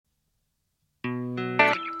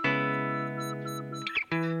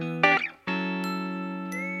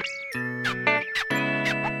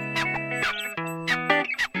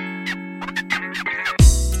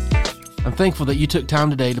I'm thankful that you took time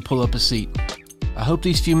today to pull up a seat. I hope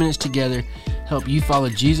these few minutes together help you follow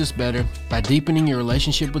Jesus better by deepening your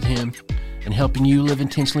relationship with Him and helping you live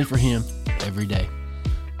intentionally for Him every day.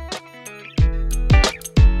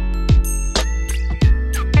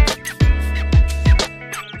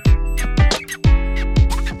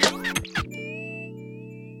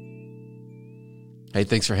 Hey,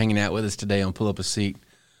 thanks for hanging out with us today on Pull Up a Seat.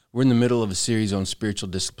 We're in the middle of a series on spiritual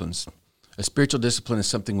disciplines. A spiritual discipline is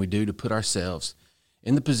something we do to put ourselves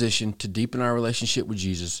in the position to deepen our relationship with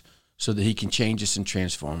Jesus so that He can change us and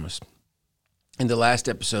transform us. In the last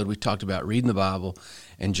episode, we talked about reading the Bible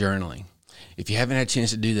and journaling. If you haven't had a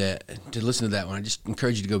chance to do that, to listen to that one, I just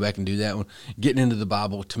encourage you to go back and do that one. Getting into the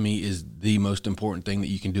Bible, to me, is the most important thing that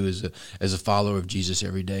you can do as a follower of Jesus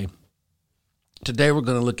every day. Today, we're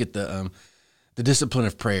going to look at the discipline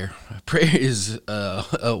of prayer. Prayer is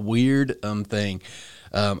a weird thing.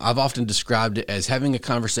 I've often described it as having a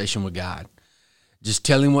conversation with God. Just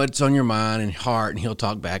tell Him what's on your mind and heart, and He'll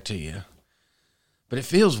talk back to you. But it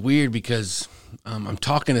feels weird because I'm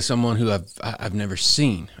talking to someone who I've never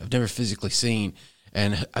seen. I've never physically seen,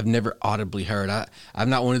 and I've never audibly heard. I'm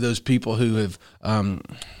not one of those people who have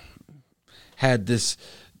had this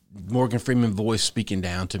Morgan Freeman voice speaking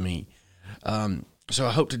down to me. So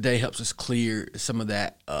I hope today helps us clear some of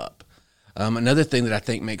that up. Another thing that I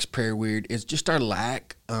think makes prayer weird is just our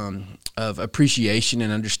lack of appreciation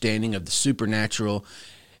and understanding of the supernatural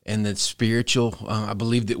and the spiritual. I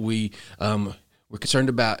believe that we're concerned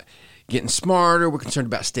about getting smarter. We're concerned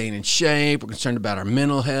about staying in shape. We're concerned about our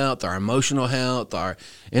mental health, our emotional health, our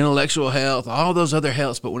intellectual health, all those other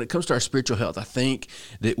healths. But when it comes to our spiritual health, I think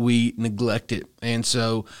that we neglect it. And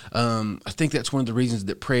so I think that's one of the reasons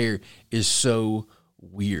that prayer is so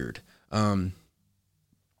weird.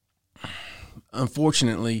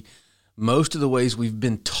 Unfortunately, most of the ways we've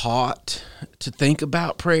been taught to think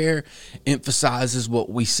about prayer emphasizes what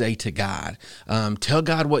we say to God. Tell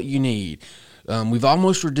God what you need. We've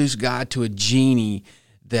almost reduced God to a genie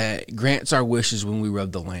that grants our wishes when we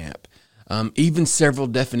rub the lamp. Even several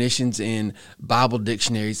definitions in Bible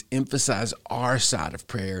dictionaries emphasize our side of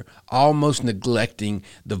prayer, almost neglecting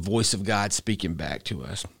the voice of God speaking back to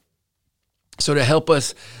us. So to help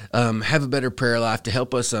us have a better prayer life, to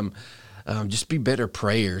help us just be better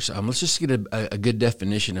prayers, let's just get a good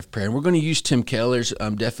definition of prayer. And we're going to use Tim Keller's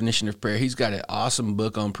definition of prayer. He's got an awesome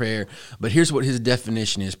book on prayer, but here's what his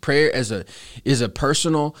definition is. Prayer is a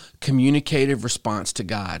personal, communicative response to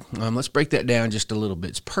God. Let's break that down just a little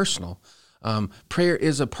bit. It's personal. Prayer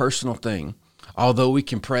is a personal thing. Although we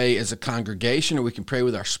can pray as a congregation or we can pray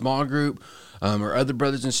with our small group or other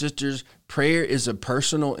brothers and sisters, prayer is a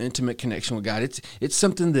personal, intimate connection with God. It's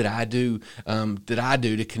something that I do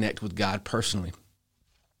to connect with God personally.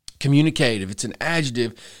 Communicative. It's an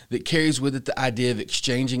adjective that carries with it the idea of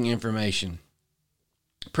exchanging information.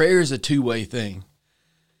 Prayer is a two-way thing.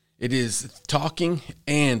 It is talking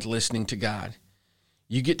and listening to God.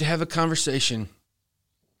 You get to have a conversation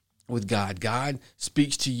with God. God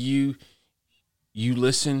speaks to you. You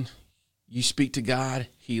listen, you speak to God,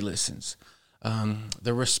 He listens.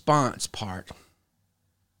 The response part.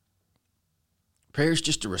 Prayer is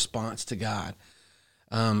just a response to God.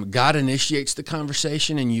 God initiates the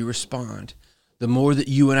conversation and you respond. The more that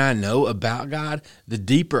you and I know about God, the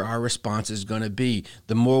deeper our response is going to be.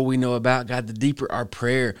 The more we know about God, the deeper our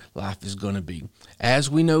prayer life is going to be. As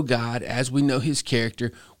we know God, as we know His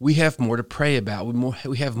character, we have more to pray about.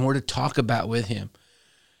 We have more to talk about with Him.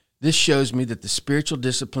 This shows me that the spiritual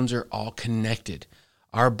disciplines are all connected.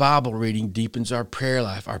 Our Bible reading deepens our prayer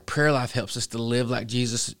life. Our prayer life helps us to live like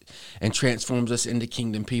Jesus and transforms us into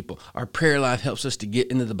kingdom people. Our prayer life helps us to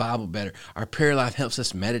get into the Bible better. Our prayer life helps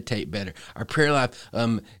us meditate better. Our prayer life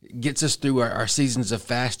gets us through our seasons of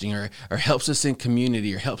fasting or helps us in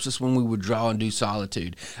community or helps us when we withdraw and do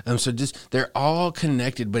solitude. So they're all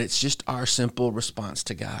connected, but it's just our simple response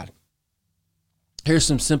to God. Here's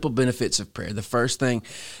some simple benefits of prayer. The first thing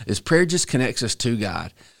is prayer just connects us to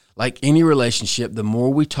God. Like any relationship, the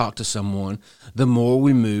more we talk to someone, the more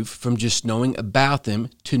we move from just knowing about them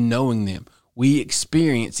to knowing them. We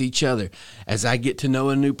experience each other. As I get to know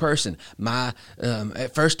a new person,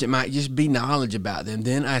 at first it might just be knowledge about them.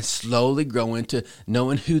 Then I slowly grow into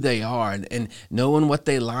knowing who they are and knowing what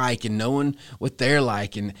they like and knowing what they're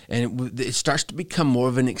like. And it starts to become more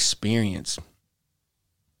of an experience.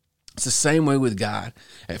 It's the same way with God.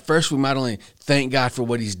 At first, we might only thank God for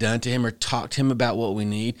what He's done to Him or talk to Him about what we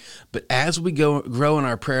need. But as we grow in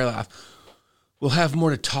our prayer life, we'll have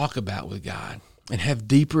more to talk about with God and have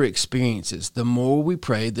deeper experiences. The more we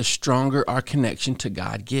pray, the stronger our connection to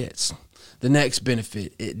God gets. The next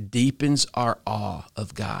benefit, it deepens our awe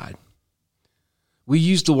of God. We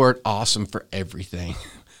use the word awesome for everything.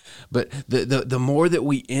 But the more that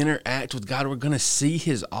we interact with God, we're going to see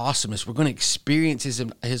his awesomeness. We're going to experience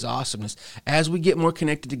his awesomeness. As we get more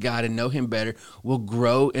connected to God and know him better, we'll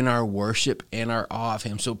grow in our worship and our awe of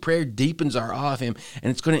him. So prayer deepens our awe of him, and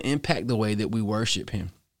it's going to impact the way that we worship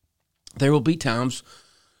him. There will be times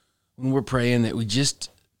when we're praying that we just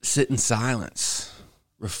sit in silence,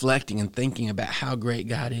 reflecting and thinking about how great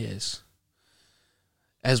God is.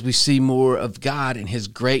 As we see more of God and his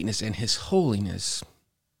greatness and his holiness,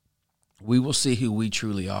 we will see who we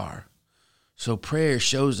truly are. So prayer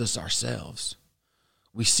shows us ourselves.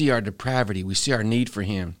 We see our depravity. We see our need for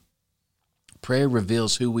him. Prayer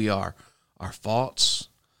reveals who we are, our faults,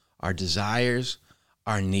 our desires,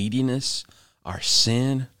 our neediness, our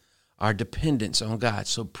sin, our dependence on God.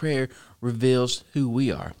 So prayer reveals who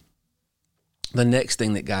we are. The next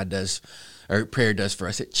thing that God does, or prayer does for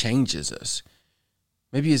us, it changes us.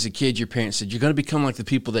 Maybe as a kid, your parents said, you're going to become like the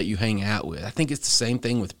people that you hang out with. I think it's the same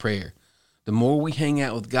thing with prayer. The more we hang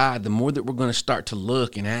out with God, the more that we're going to start to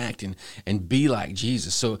look and act and be like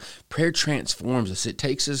Jesus. So prayer transforms us. It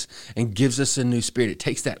takes us and gives us a new spirit. It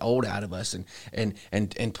takes that old out of us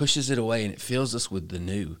and pushes it away, and it fills us with the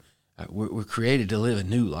new. We're created to live a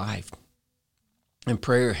new life. And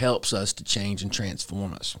prayer helps us to change and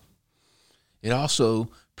transform us.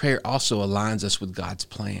 Prayer also aligns us with God's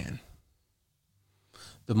plan.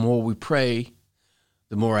 The more we pray,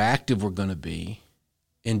 the more active we're going to be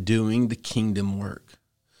in doing the kingdom work.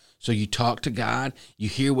 So you talk to God, you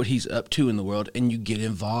hear what he's up to in the world, and you get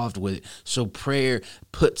involved with it. So prayer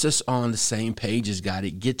puts us on the same page as God.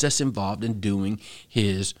 It gets us involved in doing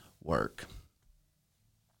his work.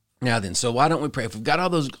 Now then, so why don't we pray? If we've got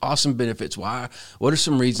all those awesome benefits, what are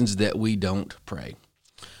some reasons that we don't pray?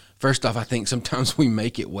 First off, I think sometimes we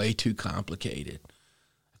make it way too complicated.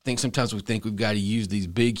 I think sometimes we think we've got to use these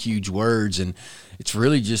big, huge words, and it's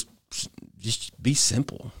really just be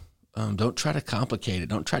simple. Don't try to complicate it.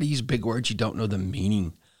 Don't try to use big words you don't know the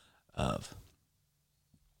meaning of.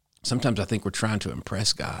 Sometimes I think we're trying to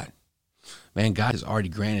impress God. Man, God has already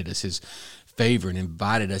granted us his favor and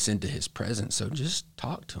invited us into his presence, so just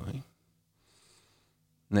talk to him.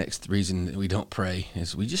 Next reason that we don't pray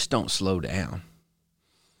is we just don't slow down.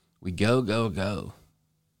 We go, go, go.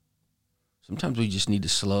 Sometimes we just need to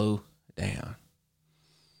slow down.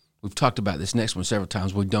 We've talked about this next one several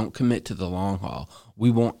times. We don't commit to the long haul.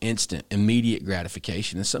 We want instant, immediate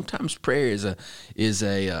gratification. And sometimes prayer is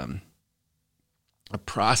a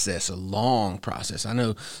process, a long process. I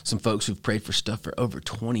know some folks who've prayed for stuff for over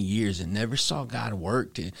 20 years and never saw God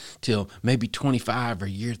work till maybe 25 or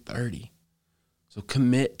year 30. So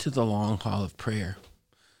commit to the long haul of prayer.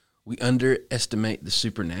 We underestimate the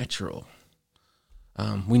supernatural.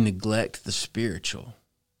 We neglect the spiritual.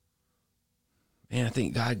 And I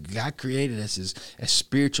think God created us as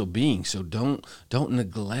spiritual beings, so don't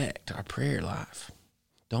neglect our prayer life.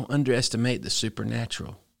 Don't underestimate the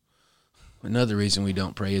supernatural. Another reason we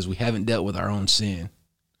don't pray is we haven't dealt with our own sin,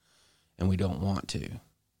 and we don't want to.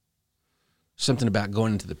 Something about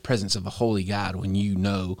going into the presence of a holy God when you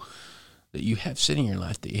know that you have sin in your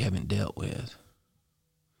life that you haven't dealt with.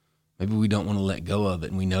 Maybe we don't want to let go of it,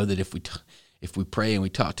 and we know that if we pray and we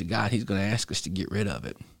talk to God, he's going to ask us to get rid of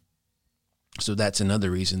it. So that's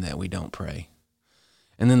another reason that we don't pray.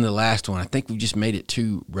 And then the last one, I think we've just made it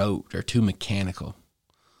too rote or too mechanical.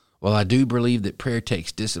 While I do believe that prayer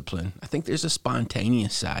takes discipline, I think there's a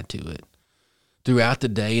spontaneous side to it. Throughout the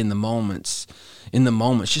day, in the moments,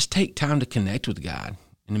 just take time to connect with God.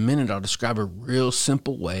 In a minute, I'll describe a real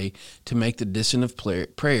simple way to make the discipline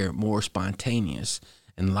of prayer more spontaneous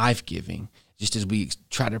and life-giving, just as we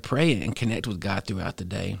try to pray and connect with God throughout the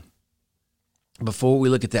day. Before we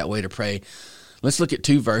look at that way to pray, let's look at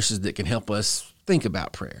two verses that can help us think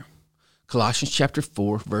about prayer. Colossians chapter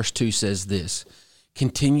 4, verse 2 says this: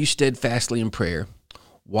 continue steadfastly in prayer,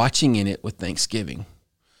 watching in it with thanksgiving.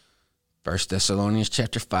 1 Thessalonians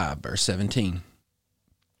chapter 5, verse 17.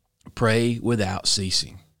 Pray without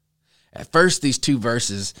ceasing. At first, these two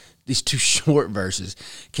short verses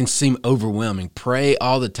can seem overwhelming. Pray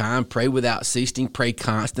all the time, pray without ceasing, pray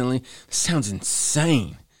constantly. It sounds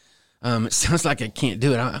insane. It sounds like I can't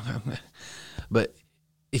do it. But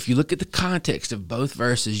if you look at the context of both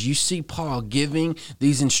verses, you see Paul giving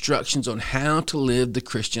these instructions on how to live the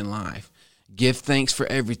Christian life. Give thanks for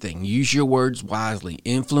everything. Use your words wisely.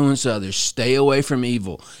 Influence others. Stay away from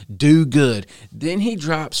evil. Do good. Then he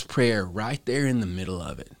drops prayer right there in the middle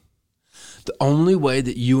of it. The only way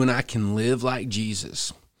that you and I can live like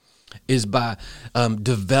Jesus is by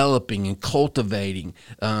developing and cultivating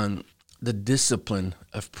the discipline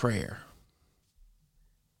of prayer.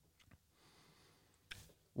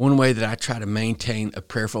 one way that I try to maintain a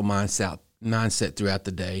prayerful mindset throughout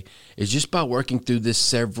the day is just by working through this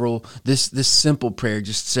simple prayer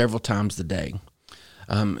just several times a day.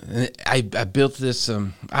 I built this.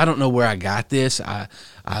 I don't know where I got this. I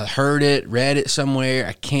heard it, read it somewhere.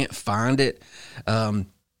 I can't find it.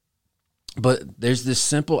 But there's this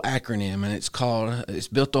simple acronym, and it's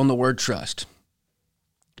built on the word trust.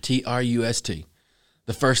 TRUST.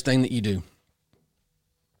 The first thing that you do,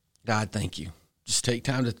 God, thank you. Just take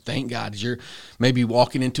time to thank God as you're maybe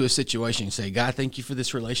walking into a situation and say, God, thank you for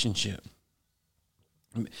this relationship.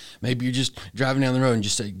 Maybe you're just driving down the road and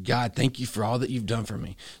just say, God, thank you for all that you've done for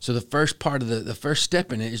me. So the first part of the first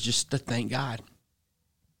step in it is just to thank God.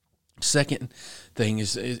 Second thing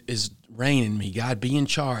is reign in me. God, be in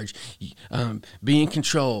charge, be in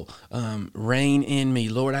control, reign in me.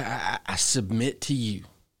 Lord, I submit to you.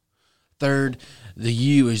 Third, the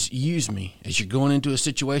you is use me. As you're going into a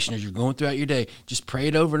situation, as you're going throughout your day, just pray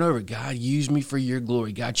it over and over. God, use me for your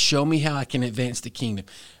glory. God, show me how I can advance the kingdom.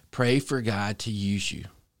 Pray for God to use you.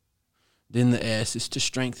 Then the S is to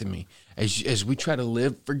strengthen me. As we try to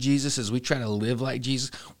live for Jesus, as we try to live like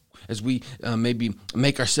Jesus, as we maybe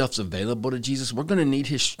make ourselves available to Jesus, we're going to need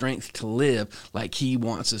his strength to live like he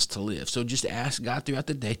wants us to live. So just ask God throughout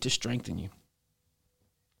the day to strengthen you.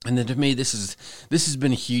 And then to me, this has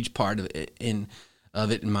been a huge part of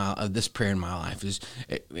this prayer in my life is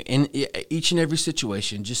in each and every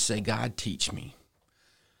situation, just say, God, teach me.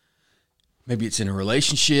 Maybe it's in a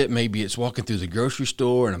relationship. Maybe it's walking through the grocery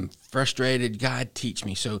store and I'm frustrated. God, teach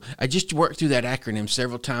me. So I just work through that acronym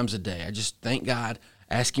several times a day. I just thank God,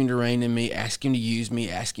 ask him to reign in me, ask him to use me,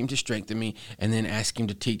 ask him to strengthen me, and then ask him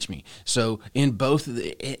to teach me. So in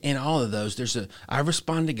all of those, I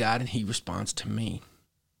respond to God and he responds to me.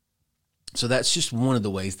 So that's just one of the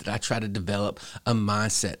ways that I try to develop a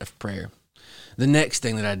mindset of prayer. The next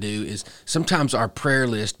thing that I do is sometimes our prayer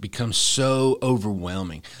list becomes so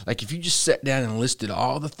overwhelming. Like if you just sat down and listed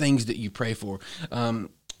all the things that you pray for,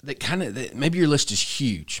 maybe your list is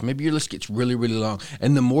huge. Maybe your list gets really, really long.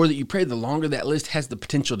 And the more that you pray, the longer that list has the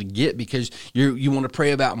potential to get because you want to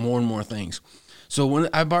pray about more and more things. So when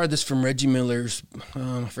I borrowed this from Reggie Miller's,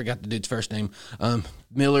 I forgot the dude's first name,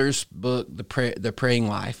 Miller's book, The Praying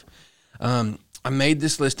Life. I made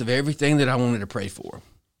this list of everything that I wanted to pray for.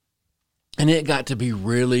 And it got to be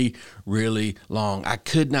really, really long. I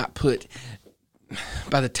could not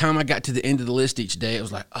by the time I got to the end of the list each day, it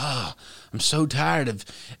was like, I'm so tired of,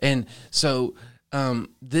 and so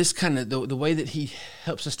this kind of, the way that he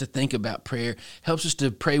helps us to think about prayer, helps us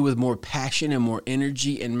to pray with more passion and more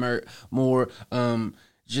energy and more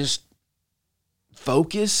just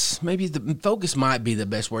focus. Maybe the focus might be the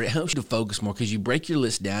best word. It helps you to focus more because you break your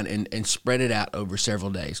list down and spread it out over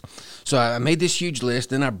several days. So I made this huge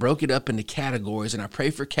list, then I broke it up into categories, and I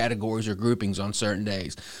pray for categories or groupings on certain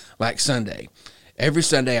days, like Sunday. Every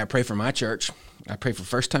Sunday I pray for my church. I pray for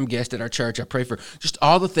first-time guests at our church. I pray for just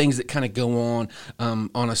all the things that kind of go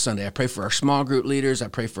on a Sunday. I pray for our small group leaders. I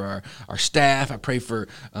pray for our staff. I pray for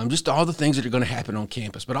just all the things that are going to happen on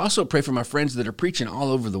campus. But I also pray for my friends that are preaching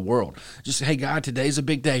all over the world. Just, hey, God, today's a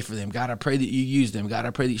big day for them. God, I pray that you use them. God, I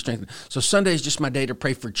pray that you strengthen them. So Sunday is just my day to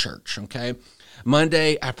pray for church, okay?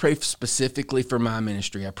 Monday, I pray specifically for my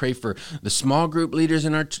ministry. I pray for the small group leaders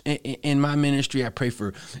in my ministry. I pray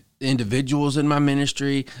for individuals in my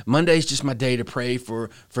ministry. Monday is just my day to pray for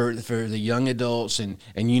the young adults and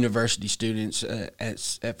university students at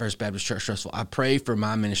First Baptist Church Russell. I pray for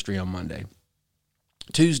my ministry on Monday.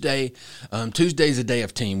 Tuesday is a day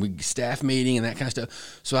of team. We staff meeting and that kind of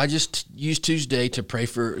stuff. So I just use Tuesday to pray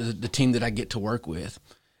for the team that I get to work with.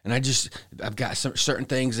 And I've got some certain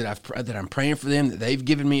things that I'm praying for them that they've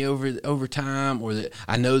given me over time, or that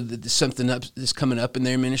I know that there's something that's coming up in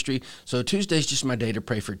their ministry. So Tuesday's just my day to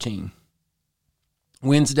pray for a team.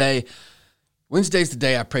 Wednesday's the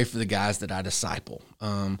day I pray for the guys that I disciple.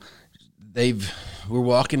 We're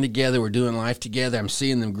walking together, we're doing life together, I'm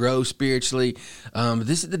seeing them grow spiritually.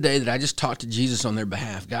 This is the day that I just talk to Jesus on their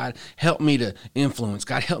behalf. God, help me to influence.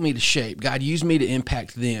 God, help me to shape. God, use me to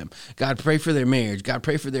impact them. God, pray for their marriage. God,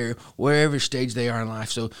 pray for their wherever stage they are in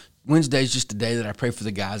life. So Wednesday is just the day that I pray for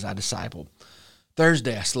the guys I disciple.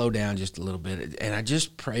 Thursday, I slow down just a little bit, and I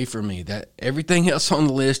just pray for me. That everything else on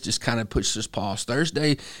the list just kind of puts this pause.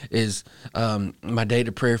 Thursday is my day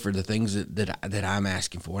to prayer for the things that I'm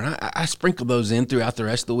asking for, and I sprinkle those in throughout the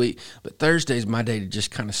rest of the week. But Thursday is my day to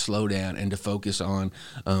just kind of slow down and to focus on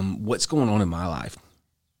what's going on in my life.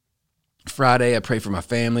 Friday, I pray for my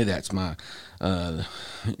family. That's my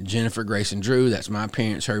Jennifer, Grace, and Drew. That's my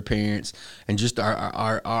parents, her parents, and just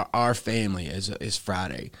our family is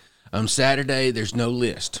Friday. Saturday, there's no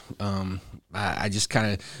list. I just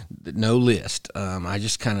kind of, no list. I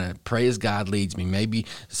just kind of pray as God leads me. Maybe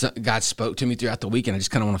God spoke to me throughout the week, and I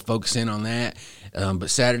just kind of want to focus in on that. But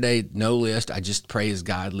Saturday, no list. I just pray as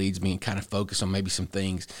God leads me and kind of focus on maybe some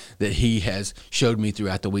things that He has showed me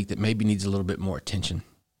throughout the week that maybe needs a little bit more attention.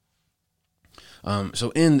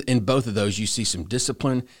 So in both of those, you see some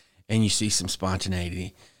discipline and you see some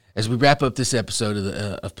spontaneity. As we wrap up this episode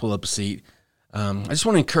of Pull Up a Seat, I just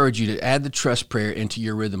want to encourage you to add the trust prayer into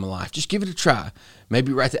your rhythm of life. Just give it a try.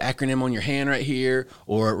 Maybe write the acronym on your hand right here,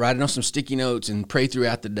 or write it on some sticky notes and pray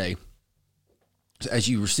throughout the day. As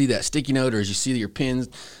you see that sticky note, or as you see your pens,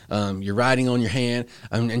 you're writing on your hand,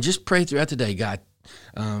 and just pray throughout the day. God,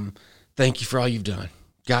 thank you for all you've done.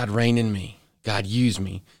 God, reign in me. God, use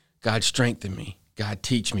me. God, strengthen me. God,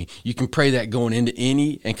 teach me. You can pray that going into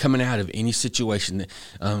any and coming out of any situation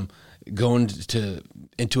that, going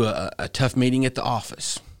into a tough meeting at the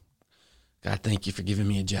office. God, thank you for giving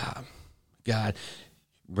me a job. God,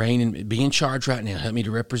 reign and be in charge right now. Help me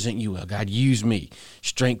to represent you well. God, use me.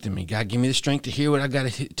 Strengthen me. God, give me the strength to hear what I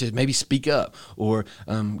got to maybe speak up. Or,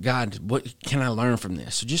 God, what can I learn from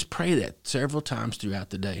this? So just pray that several times throughout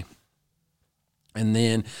the day. And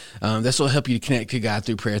then this will help you to connect to God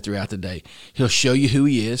through prayer throughout the day. He'll show you who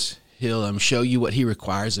He is. He'll show you what He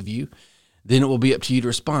requires of you. Then it will be up to you to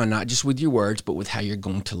respond, not just with your words, but with how you're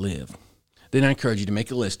going to live. Then I encourage you to make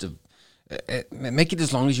a list of, make it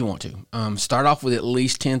as long as you want to. Start off with at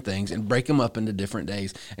least 10 things and break them up into different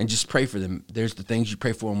days and just pray for them. There's the things you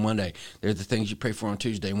pray for on Monday. There's the things you pray for on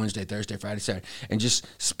Tuesday, Wednesday, Thursday, Friday, Saturday. And just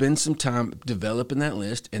spend some time developing that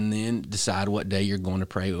list and then decide what day you're going to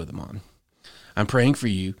pray with them on. I'm praying for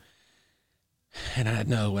you, and I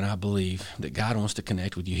know and I believe that God wants to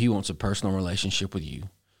connect with you. He wants a personal relationship with you.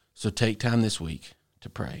 So take time this week to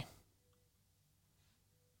pray.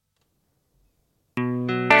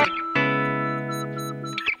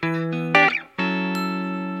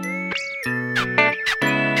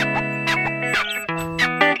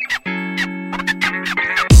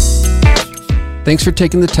 Thanks for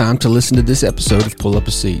taking the time to listen to this episode of Pull Up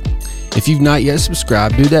a Seat. If you've not yet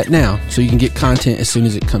subscribed, do that now so you can get content as soon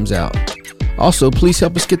as it comes out. Also, please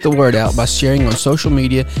help us get the word out by sharing on social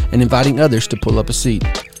media and inviting others to pull up a seat.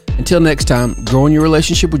 Until next time, grow in your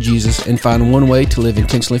relationship with Jesus and find one way to live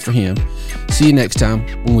intentionally for Him. See you next time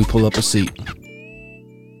when we pull up a seat.